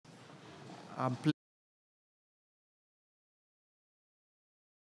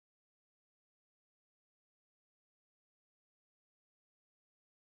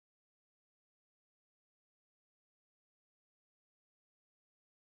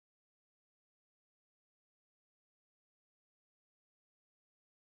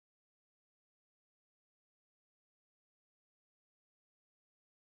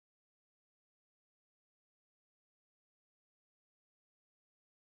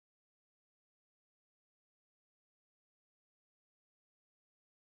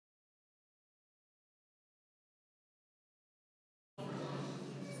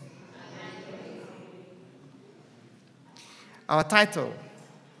Our title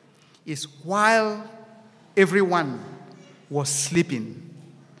is While Everyone Was Sleeping.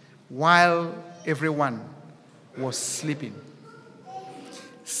 While everyone was sleeping.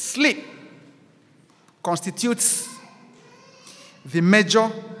 Sleep constitutes the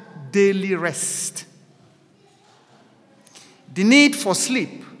major daily rest. The need for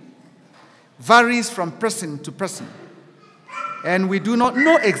sleep varies from person to person, and we do not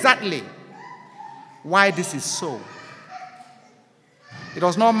know exactly why this is so. It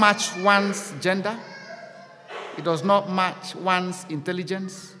does not match one's gender. It does not match one's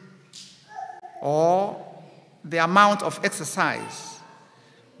intelligence or the amount of exercise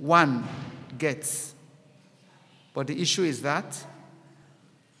one gets. But the issue is that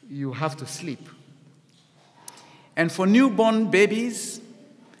you have to sleep. And for newborn babies,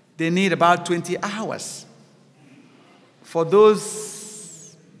 they need about 20 hours. For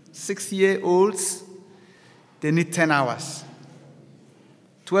those 6-year-olds, they need 10 hours.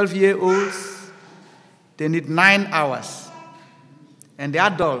 12-year-olds, they need 9 hours. And the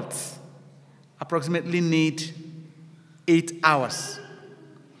adults approximately need 8 hours.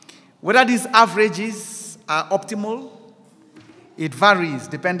 Whether these averages are optimal, it varies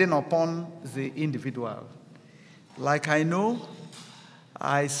depending upon the individual. Like I know,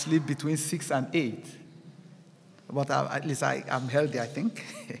 I sleep between 6 and 8. But at least I'm healthy, I think.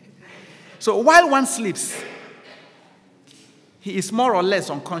 So while one sleeps, he is more or less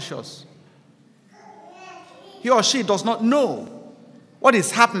unconscious. He or she does not know what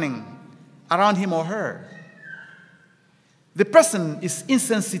is happening around him or her. The person is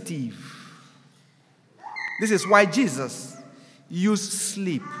insensitive. This is why Jesus used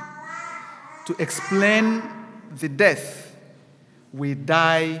sleep to explain the death we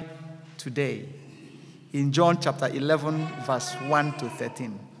die today in John chapter 11, verse 1 to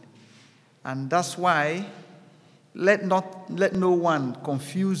 13. And that's why let no one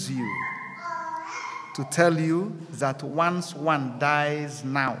confuse you to tell you that once one dies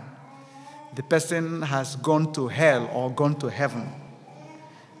now, the person has gone to hell or gone to heaven.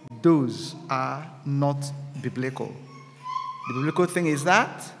 Those are not biblical. The biblical thing is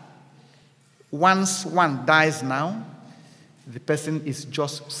that once one dies now, the person is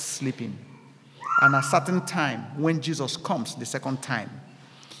just sleeping. And at a certain time, when Jesus comes the second time,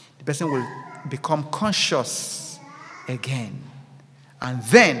 the person will become conscious again. And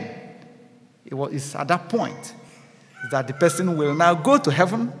then, it's at that point that the person will now go to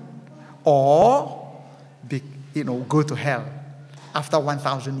heaven or go to hell after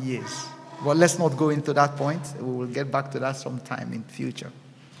 1,000 years. But let's not go into that point. We will get back to that sometime in the future.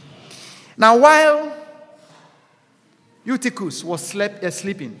 Now, while Eutychus was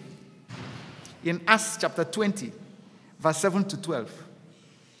sleeping, in Acts chapter 20, verse 7 to 12,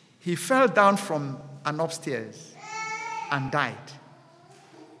 he fell down from an upstairs and died.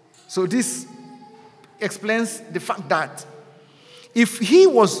 So this explains the fact that if he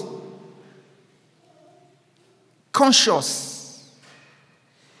was conscious,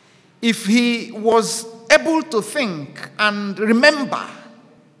 if he was able to think and remember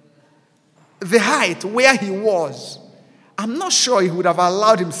the height where he was, I'm not sure he would have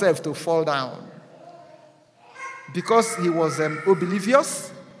allowed himself to fall down. Because he was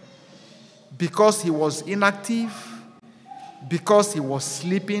oblivious, because he was inactive, because he was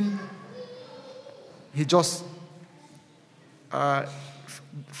sleeping, he just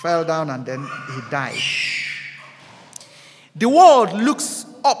fell down and then he died. The world looks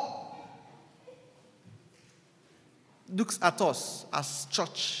at us as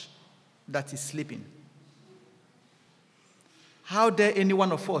church that is sleeping. How dare any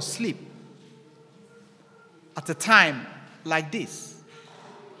one of us sleep at a time like this,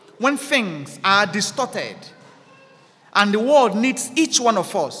 when things are distorted and the world needs each one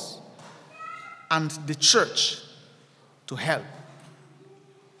of us and the church to help?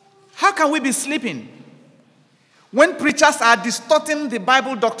 How can we be sleeping when preachers are distorting the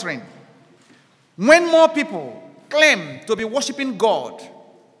Bible doctrine, when more people claim to be worshiping God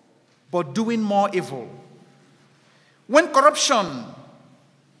but doing more evil. When corruption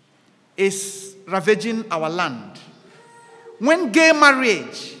is ravaging our land, when gay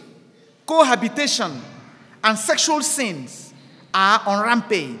marriage, cohabitation, and sexual sins are on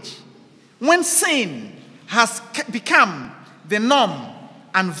rampage, when sin has become the norm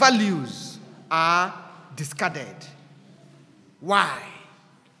and values are discarded, why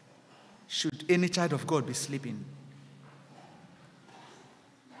should any child of God be sleeping?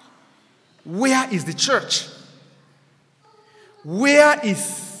 Where is the church? Where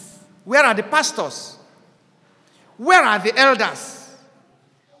are the pastors? Where are the elders?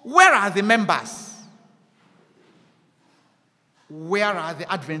 Where are the members? Where are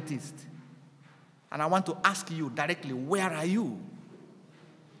the Adventists? And I want to ask you directly, where are you?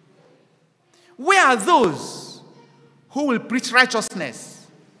 Where are those who will preach righteousness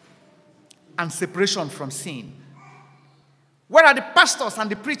and separation from sin? Where are the pastors and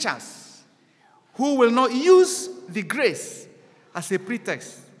the preachers who will not use the grace as a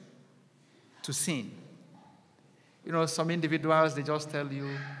pretext to sin? You know, some individuals, they just tell you,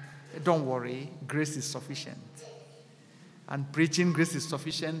 don't worry, grace is sufficient. And preaching grace is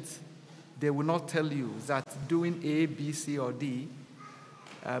sufficient, they will not tell you that doing A, B, C, or D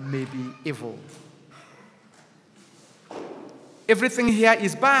may be evil. Everything here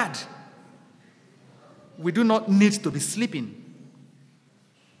is bad. We do not need to be sleeping.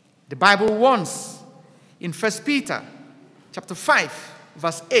 The Bible warns in 1 Peter chapter 5,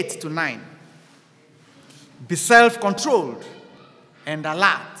 verse 8 to 9. Be self-controlled and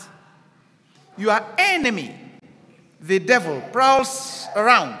alert. Your enemy, the devil, prowls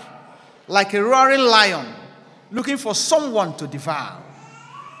around like a roaring lion, looking for someone to devour.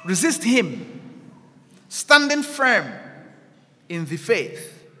 Resist him, standing firm in the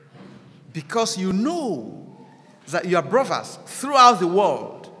faith, because you know that your brothers throughout the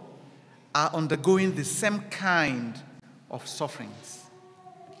world are undergoing the same kind of sufferings.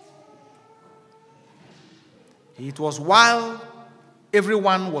 It was while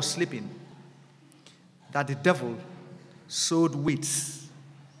everyone was sleeping that the devil sowed weeds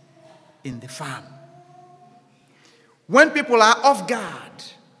in the farm. When people are off guard,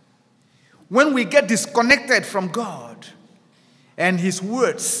 when we get disconnected from God and his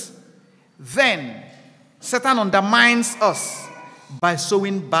words, then Satan undermines us by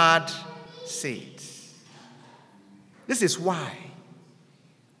sowing bad seeds. This is why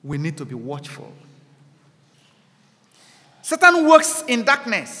we need to be watchful. Satan works in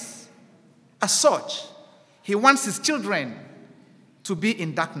darkness. As such, he wants his children to be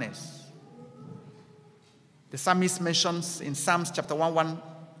in darkness. The psalmist mentions in Psalms chapter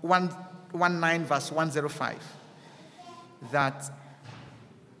 119, verse 105, that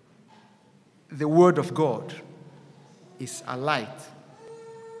the word of God is a light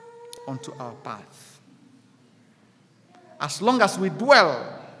unto our path. As long as we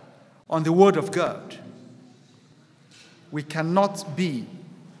dwell on the word of God, we cannot be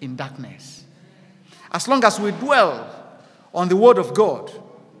in darkness. As long as we dwell on the word of God,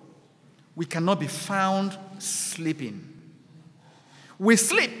 we cannot be found sleeping. We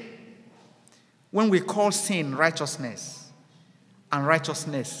sleep when we call sin righteousness and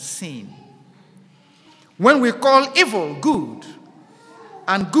righteousness sin. When we call evil good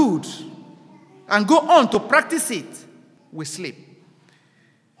and go on to practice it, we sleep.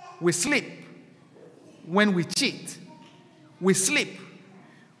 We sleep when we cheat. We sleep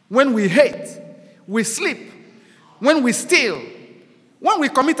when we hate. We sleep when we steal. When we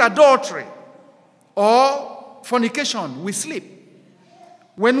commit adultery or fornication, we sleep.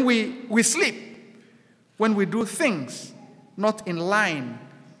 When we sleep when we do things not in line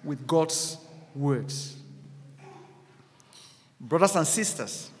with God's words. Brothers and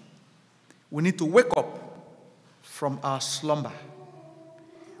sisters, we need to wake up from our slumber.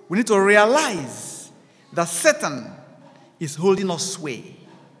 We need to realize that Satan is holding us sway.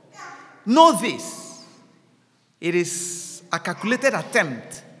 Know this. It is a calculated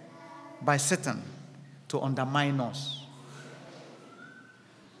attempt by Satan to undermine us.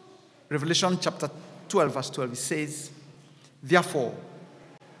 Revelation chapter 12, verse 12, it says, therefore,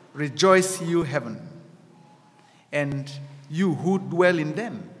 rejoice you heaven, and you who dwell in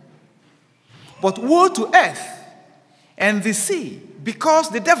them. But woe to earth and the sea, because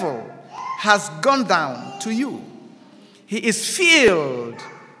the devil has gone down to you. He is filled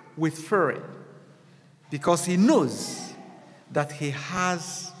with fury, because he knows that he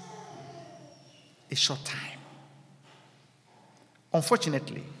has a short time.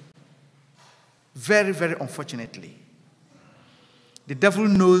 Unfortunately, very, very unfortunately, the devil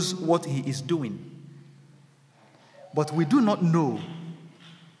knows what he is doing, but we do not know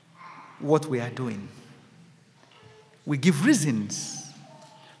what we are doing. We give reasons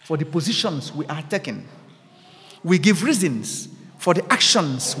for the positions we are taking. We give reasons for the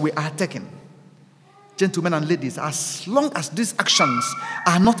actions we are taking. Gentlemen and ladies, as long as these actions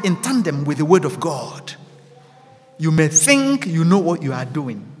are not in tandem with the word of God, you may think you know what you are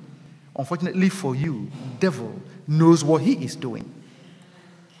doing. Unfortunately for you, the devil knows what he is doing.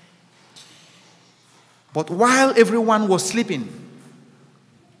 But while everyone was sleeping,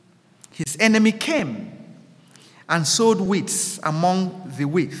 his enemy came and sowed weeds among the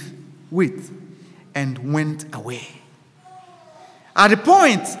wheat and went away. At the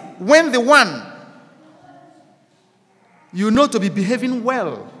point when the one you know to be behaving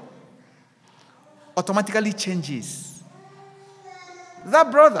well automatically changes,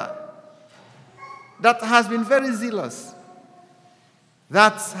 that brother that has been very zealous,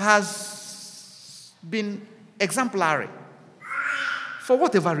 that has been exemplary, for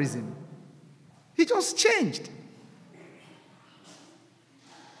whatever reason, he just changed.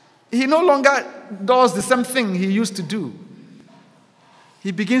 He no longer does the same thing he used to do.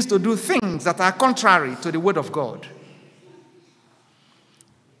 He begins to do things that are contrary to the word of God.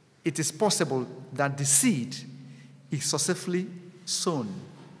 It is possible that the seed is successfully sown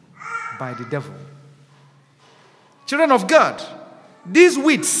by the devil. Children of God, these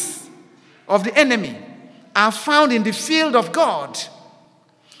weeds of the enemy are found in the field of God.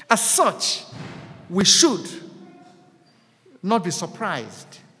 As such, we should not be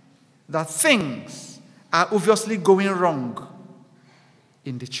surprised that things are obviously going wrong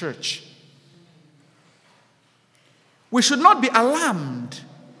in the church. We should not be alarmed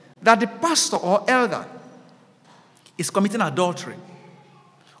that the pastor or elder is committing adultery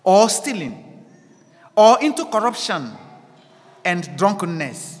or stealing or into corruption and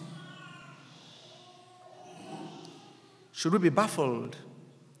drunkenness. Should we be baffled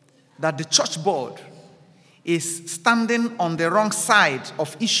that the church board is standing on the wrong side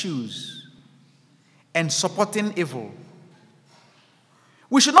of issues and supporting evil?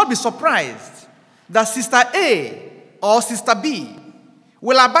 We should not be surprised that Sister A or Sister B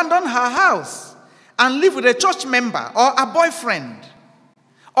will abandon her house and live with a church member or a boyfriend,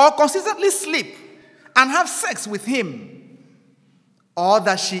 or consistently sleep and have sex with him, or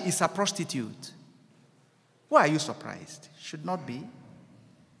that she is a prostitute. Why are you surprised? Should not be.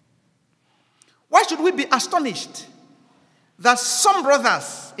 Why should we be astonished that some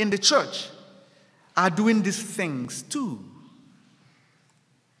brothers in the church are doing these things too?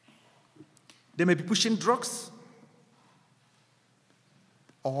 They may be pushing drugs,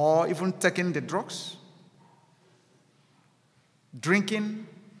 or even taking the drugs, drinking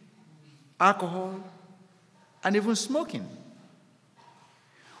alcohol, and even smoking.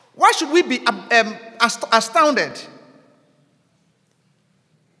 Why should we be astounded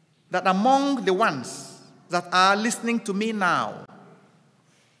that among the ones that are listening to me now,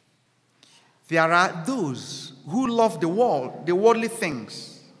 there are those who love the world, the worldly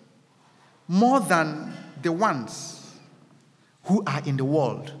things, more than the ones who are in the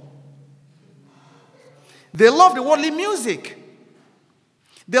world? They love the worldly music.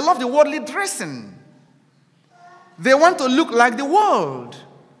 They love the worldly dressing. They want to look like the world.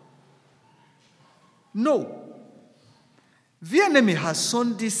 No. The enemy has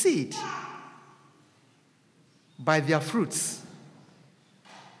sown the seed. By their fruits,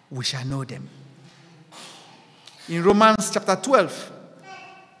 we shall know them. In Romans chapter 12,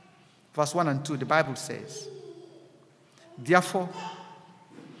 verse 1 and 2, the Bible says, "Therefore,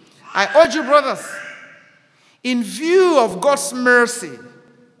 I urge you, brothers, in view of God's mercy,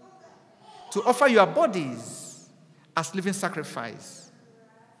 to offer your bodies as living sacrifice,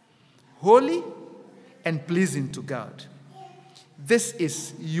 holy and pleasing to God. This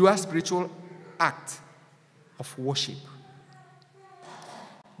is your spiritual act of worship.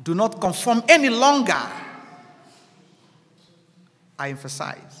 Do not conform any longer," I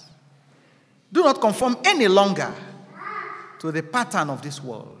emphasize, do not conform any longer to the pattern of this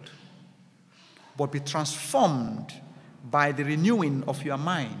world, but be transformed by the renewing of your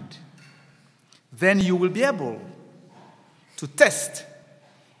mind. Then you will be able to test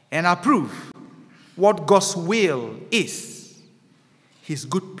and approve what God's will is, his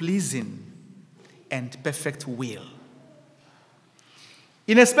good, pleasing, and perfect will.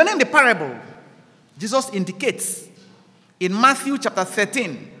 In explaining the parable, Jesus indicates in Matthew chapter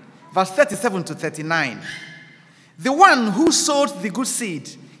 13, verse 37 to 39, the one who sowed the good seed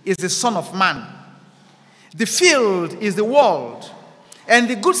is the Son of Man. The field is the world, and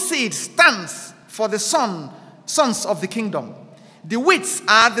the good seed stands for the sons of the kingdom. The weeds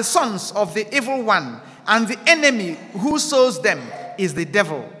are the sons of the evil one, and the enemy who sows them is the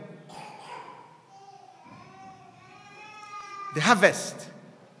devil. The harvest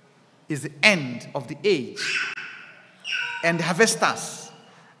is the end of the age, and the harvesters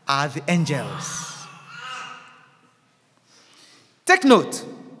are the angels. Take note,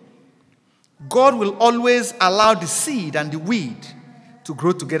 God will always allow the seed and the weed to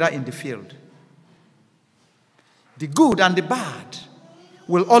grow together in the field. The good and the bad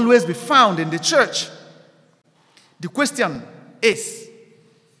will always be found in the church. The question is,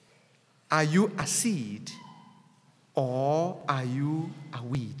 are you a seed or are you a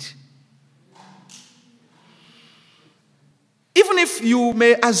weed? Even if you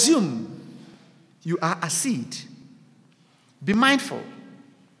may assume you are a seed, be mindful,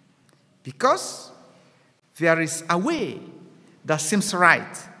 because there is a way that seems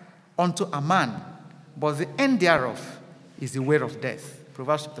right unto a man, but the end thereof is the way of death.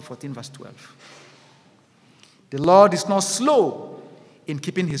 Proverbs chapter 14, verse 12. The Lord is not slow in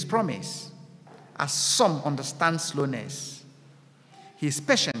keeping his promise, as some understand slowness. He is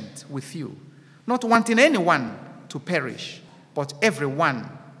patient with you, not wanting anyone to perish, but everyone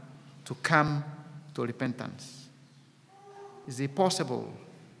to come to repentance. Is it possible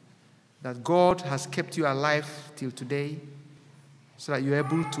that God has kept you alive till today so that you're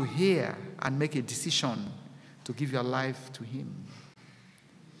able to hear and make a decision to give your life to him?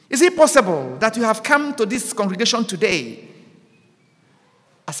 Is it possible that you have come to this congregation today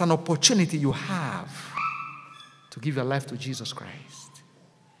as an opportunity you have to give your life to Jesus Christ,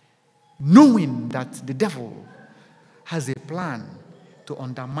 knowing that the devil has a plan to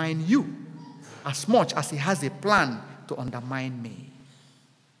undermine you as much as he has a plan to undermine me?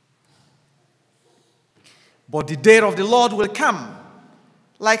 But the day of the Lord will come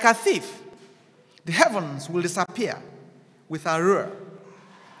like a thief. The heavens will disappear with a roar.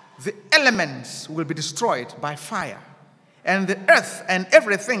 The elements will be destroyed by fire, and the earth and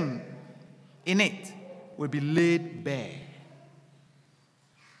everything in it will be laid bare.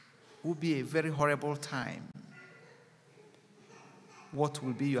 It will be a very horrible time. What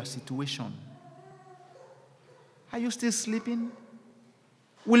will be your situation? Are you still sleeping?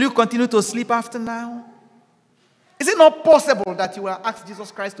 Will you continue to sleep after now? Is it not possible that you will ask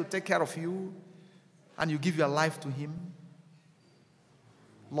Jesus Christ to take care of you and you give your life to him,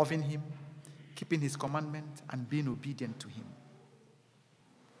 loving him, keeping his commandment, and being obedient to him?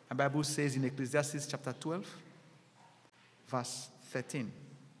 The Bible says in Ecclesiastes chapter 12, verse 13,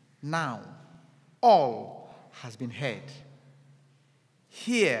 now all has been heard.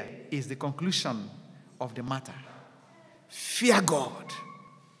 Here is the conclusion of the matter. Fear God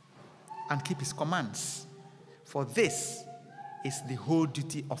and keep his commands, for this is the whole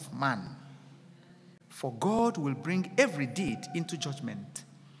duty of man. For God will bring every deed into judgment,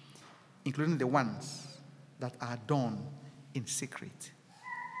 including the ones that are done in secret,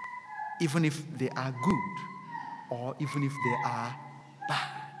 even if they are good or even if they are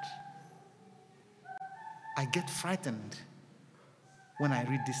bad. I get frightened when I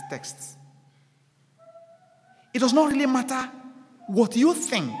read these texts. It does not really matter what you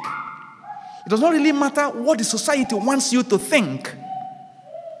think. It does not really matter what the society wants you to think.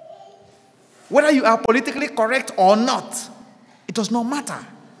 Whether you are politically correct or not, it does not matter.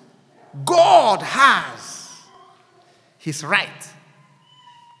 God has his right,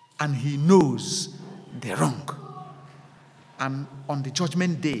 and he knows the wrong. And on the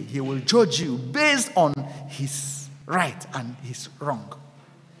judgment day, he will judge you based on his right and his wrong.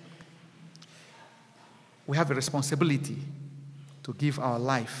 We have a responsibility to give our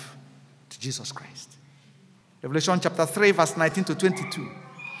life to Jesus Christ. Revelation chapter 3, verse 19 to 22.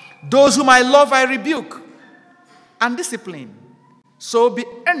 Those whom I love, I rebuke and discipline. So be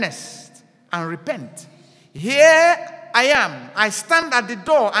earnest and repent. Here I am. I stand at the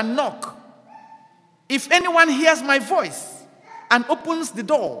door and knock. If anyone hears my voice and opens the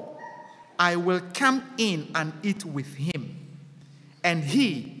door, I will come in and eat with him, and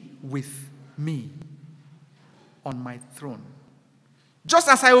he with me on my throne. Just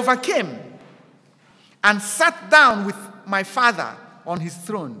as I overcame and sat down with my Father on his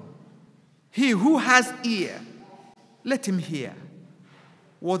throne, he who has ear, let him hear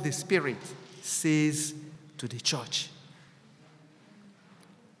what the Spirit says to the church.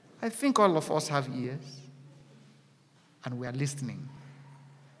 I think all of us have ears, and we are listening.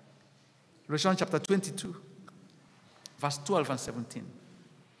 Revelation chapter 22, verse 12 and 17.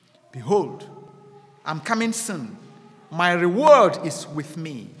 Behold, I'm coming soon. My reward is with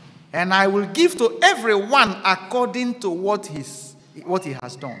me, and I will give to everyone according to what he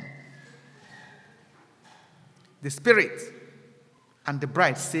has done. The Spirit and the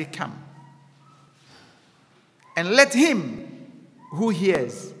bride say, come. And let him who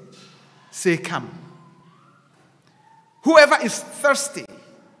hears say, come. Whoever is thirsty,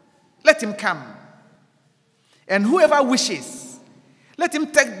 let him come. And whoever wishes, let him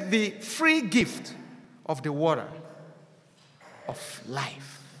take the free gift of the water of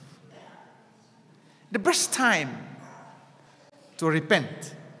life. The best time to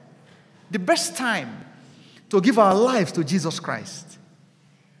repent, the best time to give our lives to Jesus Christ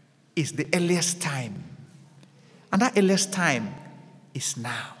is the earliest time. And that earliest time is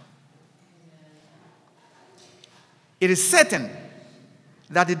now. It is certain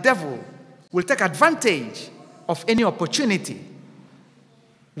that the devil will take advantage of any opportunity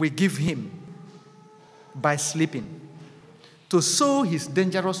we give him by sleeping to sow his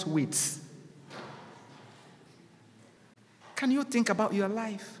dangerous weeds. Can you think about your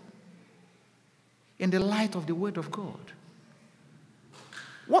life in the light of the Word of God?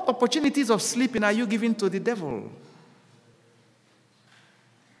 What opportunities of sleeping are you giving to the devil?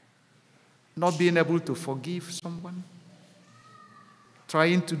 Not being able to forgive someone?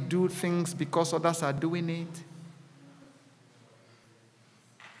 Trying to do things because others are doing it?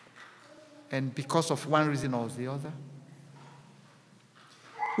 And because of one reason or the other?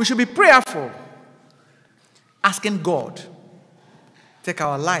 We should be prayerful, asking God, take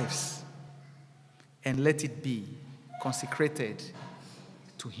our lives and let it be consecrated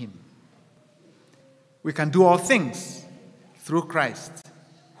to him. We can do all things through Christ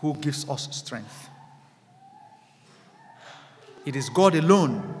who gives us strength. It is God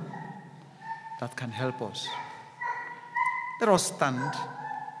alone that can help us. Let us stand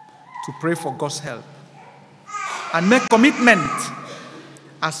to pray for God's help and make commitment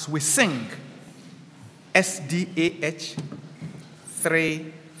as we sing SDAH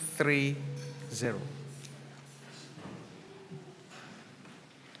 330.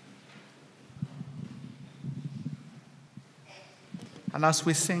 And as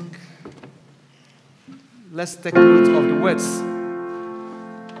we sing, let's take note of the words.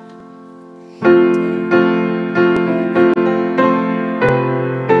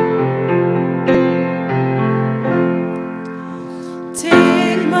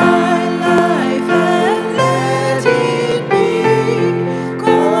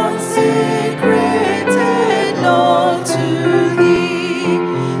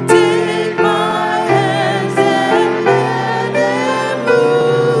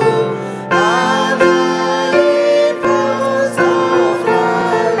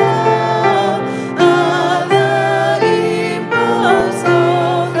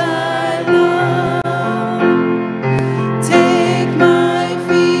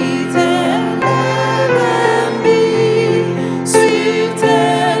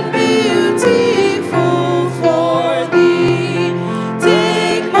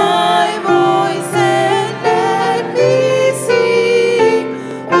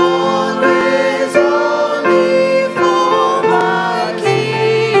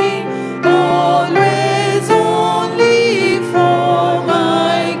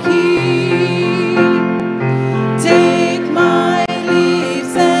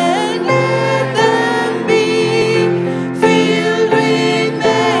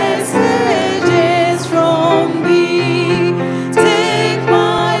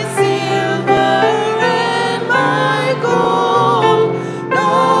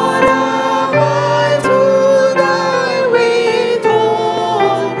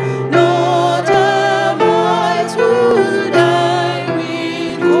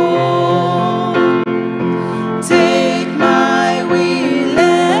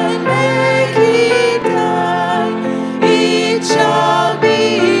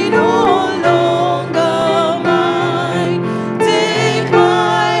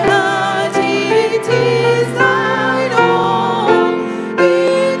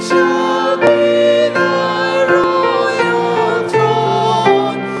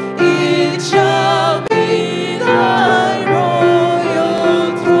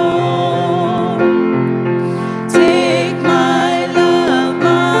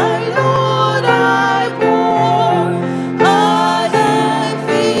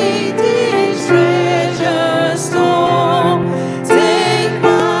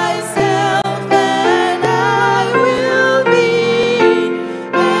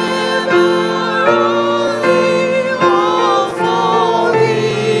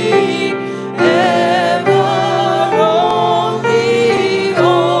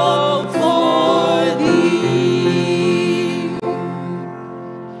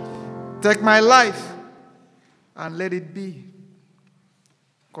 Take my life and let it be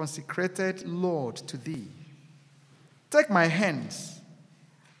consecrated, Lord, to thee. Take my hands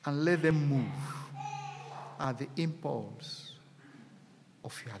and let them move at the impulse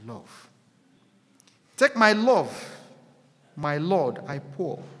of your love. Take my love my Lord, I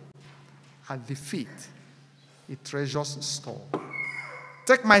pour at the feet a treasures store.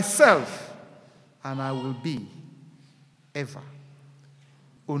 Take myself, and I will be ever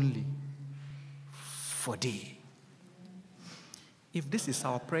only for thee. If this is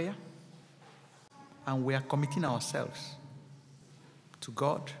our prayer, and we are committing ourselves to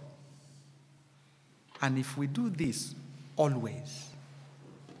God, and if we do this always,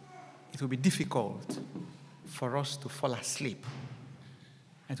 it will be difficult for us to fall asleep.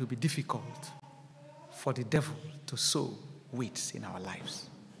 It will be difficult for the devil to sow weeds in our lives.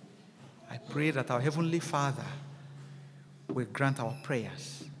 I pray that our Heavenly Father will grant our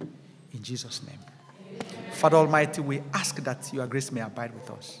prayers in Jesus' name. Father Almighty, we ask that your grace may abide with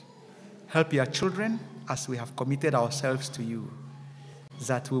us. Help your children as we have committed ourselves to you,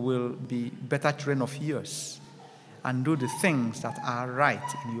 that we will be better children of yours and do the things that are right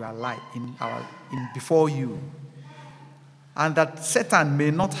in your life, before you. And that Satan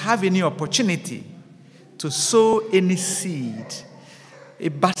may not have any opportunity to sow any seed, a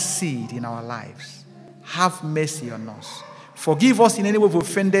bad seed in our lives. Have mercy on us. Forgive us in any way we've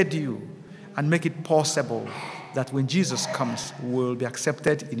offended you, and make it possible that when Jesus comes, we will be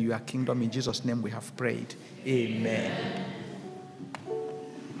accepted in your kingdom. In Jesus' name we have prayed. Amen.